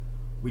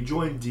we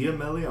join Dia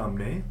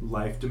Meliamne,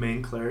 Life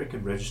Domain Cleric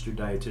and Registered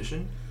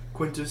Dietitian,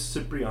 Quintus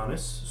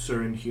Cyprianus,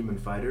 Surin Human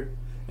Fighter,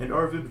 and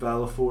Arvid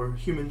Valafor,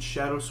 Human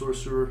Shadow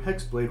Sorcerer,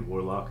 Hexblade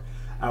Warlock,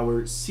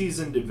 our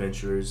seasoned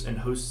adventurers and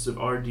hosts of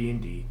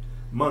RD&D,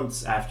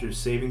 months after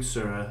saving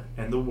Sura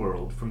and the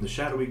world from the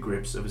shadowy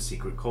grips of a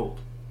secret cult.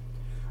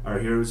 Our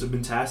heroes have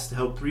been tasked to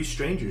help 3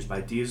 strangers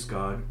by Dia's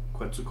god,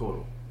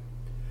 Quetzalcoatl.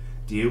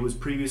 Dia was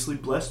previously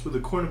blessed with a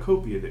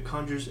cornucopia that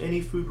conjures any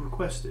food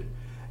requested,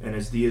 and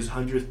as Dia's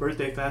 100th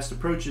birthday fast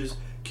approaches,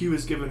 Q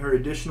has given her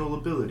additional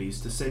abilities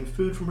to send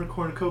food from her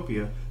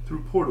cornucopia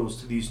through portals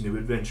to these new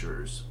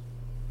adventurers.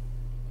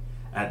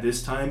 At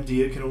this time,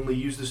 Dia can only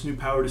use this new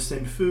power to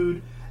send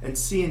food and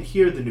see and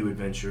hear the new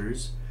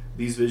adventurers.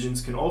 These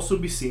visions can also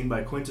be seen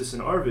by Quintus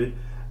and Arvid,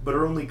 but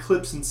are only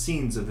clips and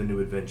scenes of the new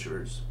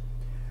adventurers.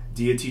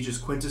 Dia teaches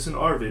Quintus and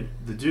Arvid,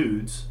 the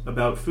dudes,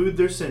 about food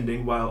they're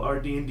sending while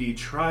RD&D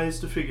tries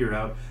to figure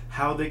out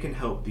how they can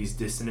help these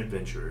distant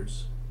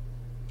adventurers.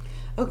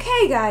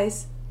 Okay,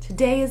 guys,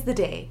 today is the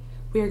day.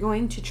 We are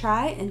going to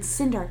try and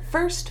send our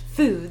first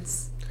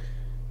foods.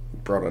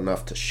 Brought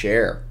enough to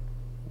share,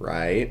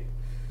 right?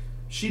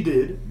 She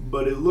did,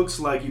 but it looks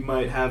like you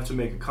might have to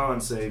make a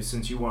con save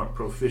since you aren't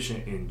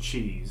proficient in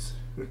cheese.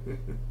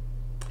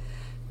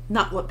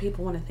 Not what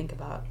people want to think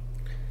about.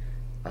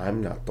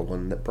 I'm not the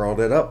one that brought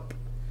it up.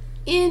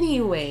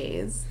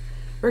 Anyways,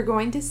 we're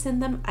going to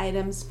send them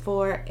items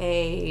for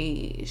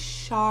a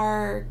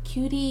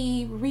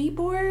charcuterie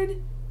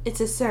board.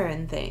 It's a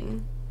Surin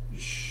thing.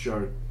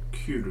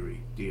 Charcuterie,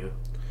 Dia.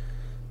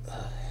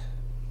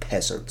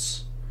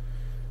 Peasants.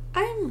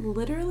 I'm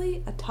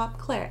literally a top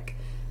cleric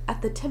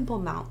at the Temple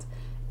Mount,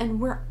 and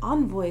we're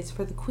envoys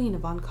for the Queen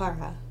of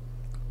Ankara.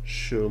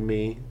 Show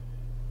me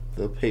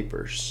the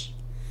papers.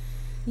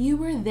 You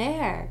were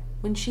there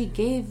when she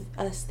gave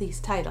us these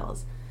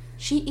titles.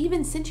 She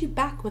even sent you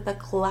back with a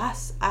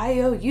class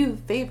IOU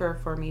favor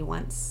for me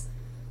once.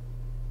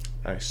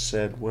 I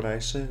said what I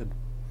said.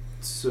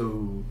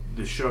 So,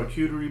 the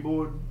charcuterie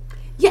board?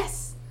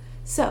 Yes!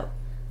 So,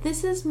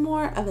 this is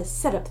more of a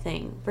setup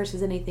thing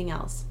versus anything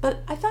else,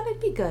 but I thought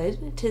it'd be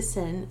good to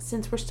send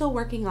since we're still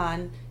working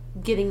on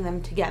getting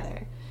them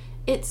together.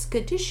 It's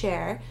good to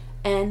share,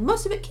 and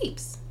most of it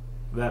keeps.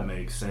 That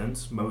makes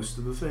sense. Most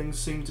of the things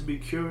seem to be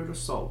cured or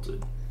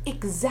salted.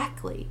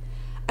 Exactly.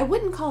 I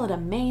wouldn't call it a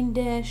main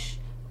dish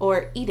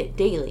or eat it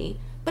daily,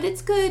 but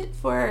it's good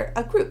for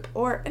a group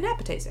or an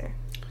appetizer.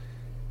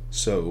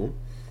 So,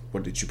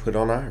 what did you put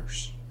on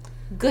ours?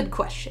 Good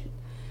question.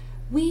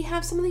 We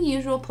have some of the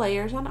usual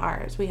players on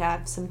ours. We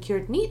have some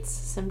cured meats,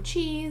 some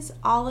cheese,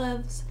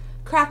 olives,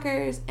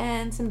 crackers,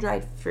 and some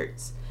dried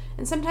fruits.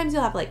 And sometimes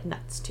you'll have like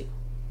nuts too.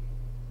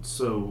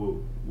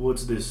 So,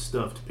 what's this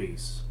stuffed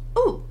piece?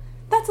 Ooh,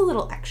 that's a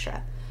little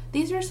extra.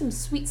 These are some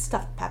sweet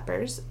stuffed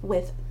peppers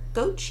with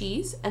goat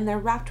cheese, and they're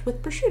wrapped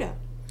with prosciutto.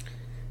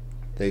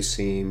 They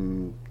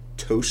seem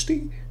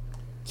toasty?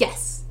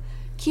 Yes.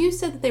 Q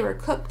said that they were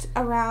cooked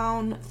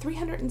around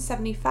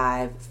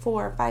 375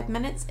 for 5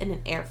 minutes in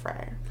an air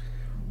fryer.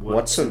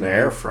 What's an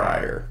air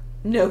fryer?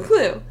 No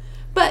clue.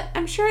 But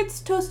I'm sure it's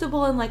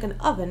toastable in like an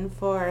oven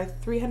for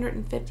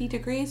 350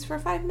 degrees for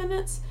 5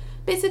 minutes.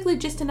 Basically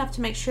just enough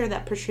to make sure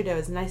that prosciutto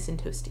is nice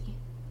and toasty.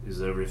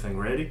 Is everything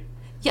ready?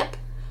 Yep.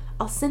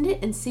 I'll send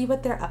it and see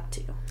what they're up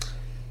to.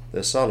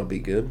 This ought to be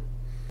good.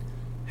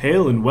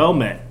 Hail and well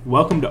met.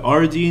 Welcome to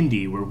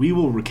RD&D, where we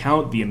will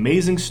recount the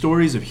amazing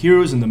stories of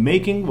heroes in the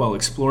making while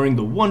exploring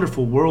the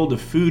wonderful world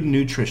of food and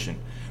nutrition.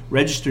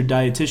 Registered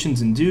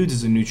Dietitians and Dudes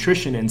is a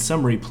nutrition and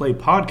summary play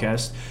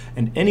podcast,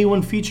 and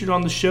anyone featured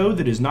on the show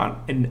that is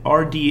not an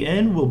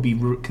RDN will be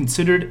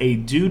considered a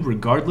dude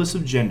regardless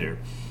of gender.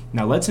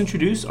 Now let's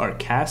introduce our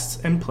casts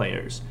and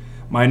players.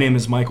 My name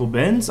is Michael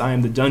Benz. I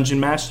am the Dungeon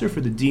Master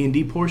for the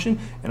D&D portion,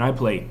 and I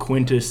play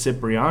Quintus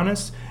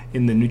Cyprianus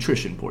in the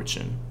nutrition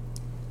portion.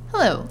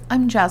 Hello,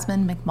 I'm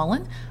Jasmine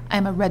McMullen.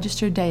 I'm a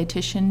registered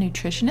dietitian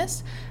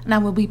nutritionist, and I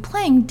will be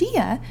playing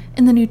Dia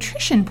in the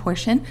nutrition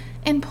portion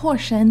and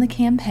Portia in the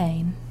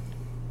campaign.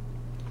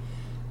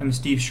 I'm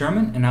Steve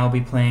Sherman, and I'll be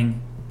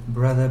playing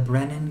Brother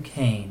Brennan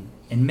Kane,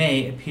 and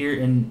may appear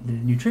in the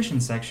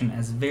nutrition section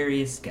as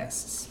various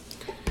guests.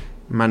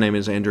 My name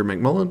is Andrew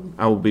McMullen.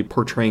 I will be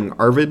portraying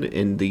Arvid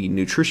in the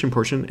nutrition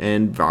portion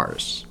and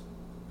Varus.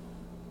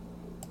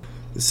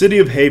 The city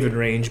of Haven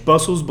Range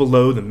bustles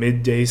below the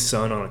midday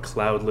sun on a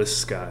cloudless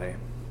sky.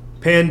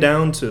 Pan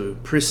down to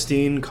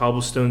pristine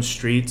cobblestone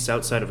streets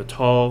outside of a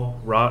tall,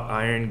 wrought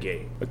iron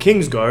gate. A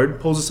Kingsguard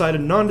pulls aside a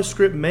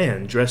nondescript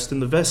man dressed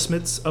in the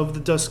vestments of the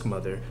Dusk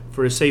Mother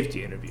for a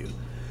safety interview.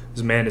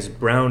 This man has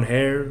brown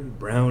hair,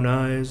 brown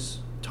eyes,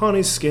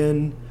 tawny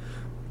skin.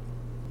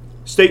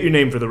 State your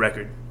name for the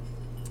record.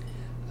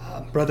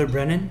 Brother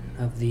Brennan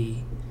of the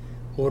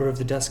Order of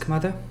the Dusk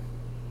Mother.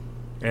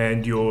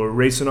 And your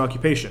race and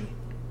occupation?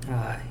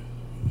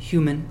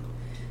 Human.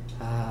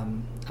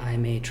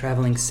 I'm a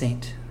traveling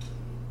saint.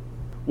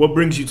 What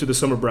brings you to the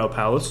Summerbrow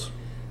Palace?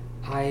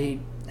 I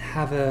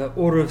have an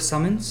order of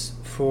summons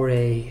for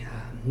a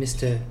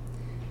Mr.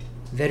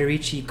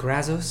 Federici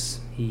Grazos.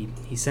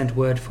 He sent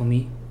word for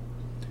me.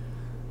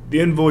 The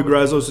envoy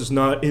Grazos is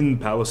not in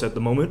the palace at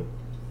the moment.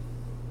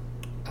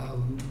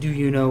 Do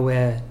you know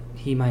where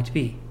he might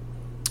be?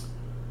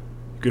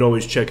 You could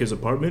always check his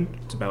apartment.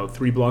 It's about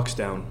 3 blocks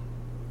down.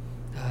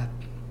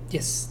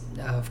 Yes,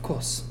 of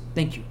course.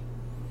 Thank you.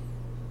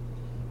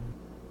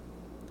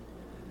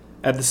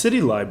 At the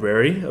city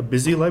library, a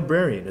busy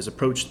librarian is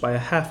approached by a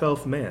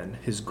half-elf man,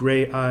 his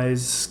gray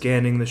eyes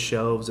scanning the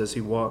shelves as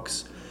he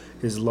walks,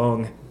 his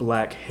long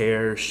black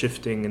hair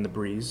shifting in the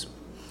breeze,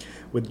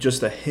 with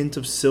just a hint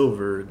of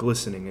silver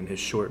glistening in his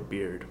short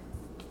beard.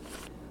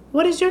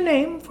 What is your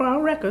name for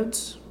our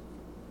records?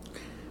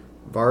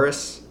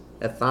 Varus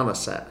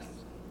Ethanasath.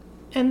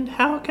 And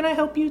how can I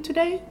help you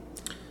today?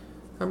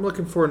 I'm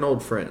looking for an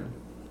old friend,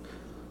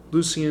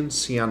 Lucian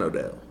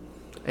Cianodale,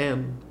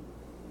 and,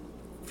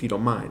 if you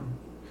don't mind,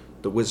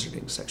 the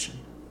wizarding section.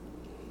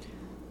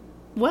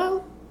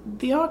 Well,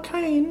 the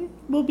arcane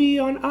will be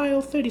on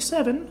aisle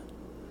 37,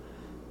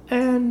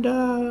 and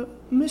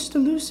Mr.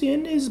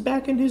 Lucian is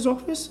back in his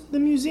office, the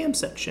museum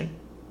section.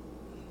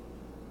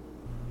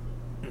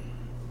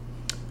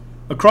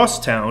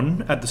 Across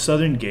town, at the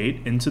southern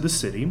gate into the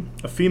city,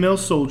 a female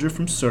soldier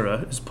from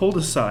Sura is pulled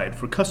aside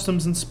for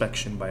customs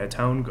inspection by a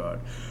town guard,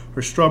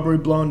 her strawberry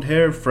blonde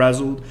hair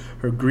frazzled,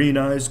 her green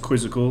eyes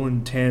quizzical,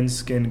 and tan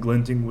skin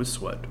glinting with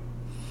sweat.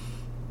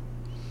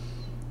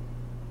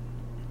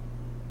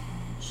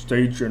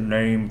 State your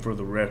name for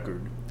the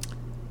record.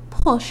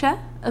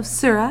 Portia of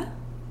Sura.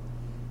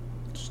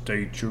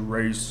 State your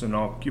race and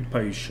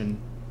occupation.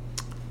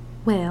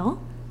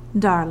 Well,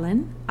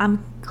 darling,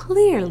 I'm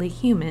clearly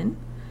human,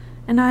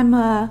 and I'm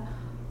a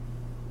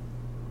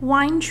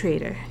wine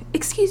trader.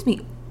 Excuse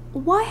me,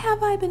 why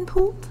have I been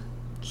pulled?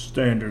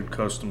 Standard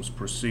customs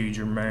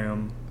procedure,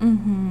 ma'am.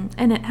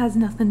 And it has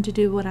nothing to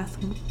do with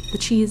the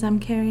cheese I'm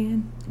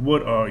carrying.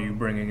 What are you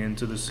bringing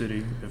into the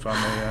city, if I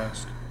may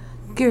ask?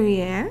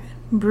 Gruyere,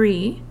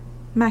 brie,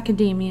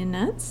 macadamia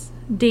nuts,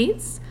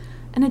 dates,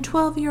 and a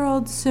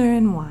 12-year-old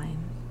Surin wine.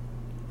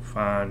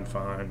 Fine,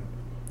 fine.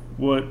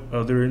 What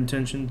other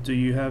intentions do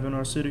you have in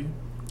our city?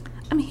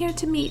 I'm here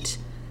to meet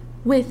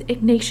with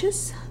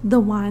Ignatius, the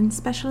wine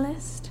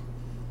specialist.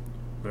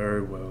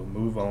 Very well,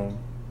 move on.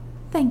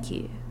 Thank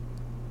you.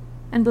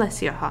 And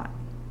bless your heart.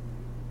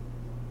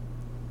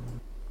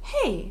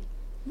 Hey,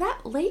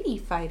 that lady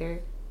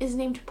fighter is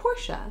named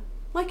Portia,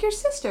 like your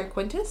sister,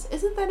 Quintus.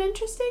 Isn't that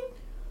interesting?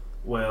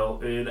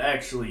 Well, it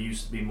actually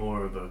used to be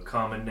more of a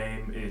common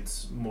name.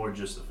 It's more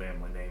just a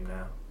family name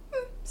now.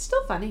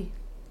 Still funny.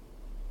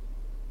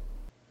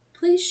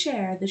 Please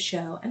share the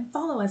show and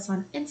follow us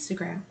on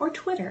Instagram or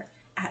Twitter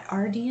at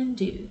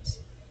RDNDudes.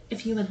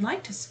 If you would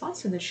like to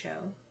sponsor the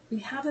show, we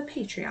have a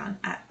Patreon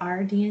at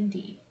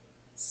RDND.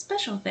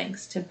 Special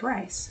thanks to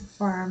Bryce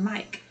for our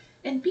mic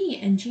and B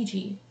and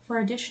Gigi for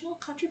additional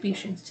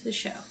contributions to the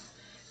show.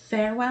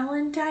 Farewell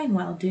and dine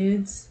well,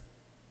 dudes.